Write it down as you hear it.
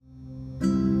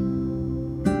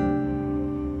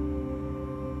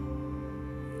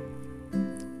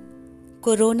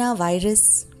Corona virus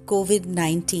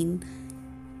कोविड-19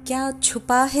 क्या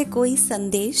छुपा है कोई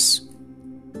संदेश?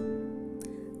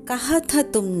 कहा था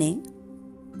तुमने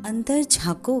अंदर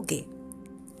झांकोगे,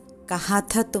 कहा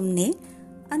था तुमने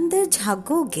अंदर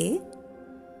झांकोगे,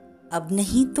 अब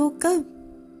नहीं तो कब?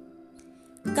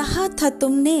 कहा था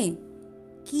तुमने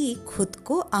कि खुद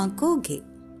को आंकोगे,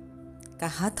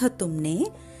 कहा था तुमने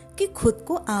कि खुद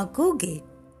को आंकोगे,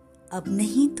 अब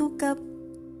नहीं तो कब?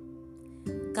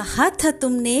 कहा था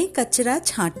तुमने कचरा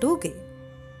छांटोगे,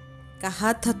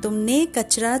 कहा था तुमने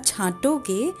कचरा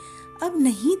छांटोगे, अब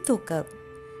नहीं तो कब?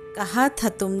 कहा था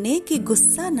तुमने कि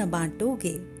गुस्सा न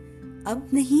बांटोगे, अब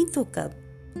नहीं तो कब?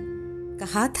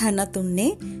 कहा था ना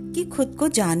तुमने कि खुद को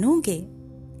जानोगे,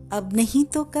 अब नहीं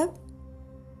तो कब?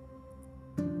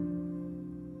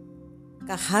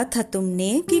 कहा था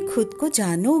तुमने कि खुद को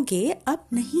जानोगे, अब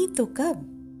नहीं तो कब?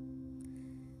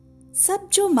 सब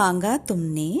जो मांगा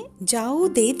तुमने जाओ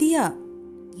दे दिया,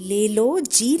 ले लो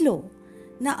जी लो,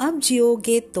 न अब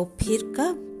जियोगे तो फिर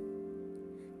कब?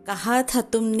 कहा था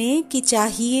तुमने कि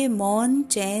चाहिए मौन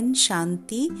चैन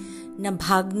शांति, न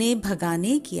भागने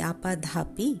भगाने की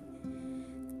आपाधापी।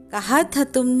 कहा था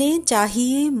तुमने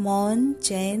चाहिए मौन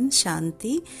चैन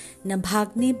शांति, न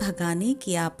भागने भगाने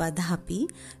की आपाधापी,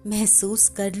 महसूस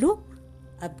कर लो,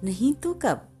 अब नहीं तो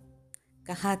कब?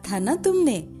 कहा था ना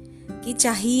तुमने कि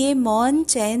चाहिए मौन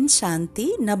चैन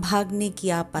शांति, न भागने की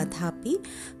आपाधापी,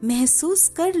 महसूस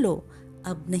कर लो,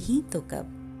 अब नहीं तो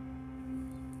कब?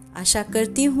 आशा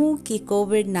करती हूँ कि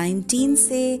कोविड-19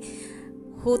 से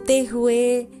होते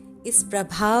हुए इस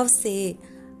प्रभाव से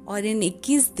और इन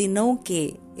 21 दिनों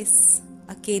के इस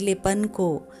अकेलेपन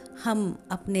को हम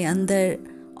अपने अंदर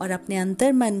और अपने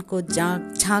अंतर्मन को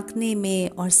झांकने में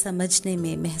और समझने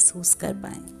में महसूस कर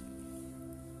पाएं।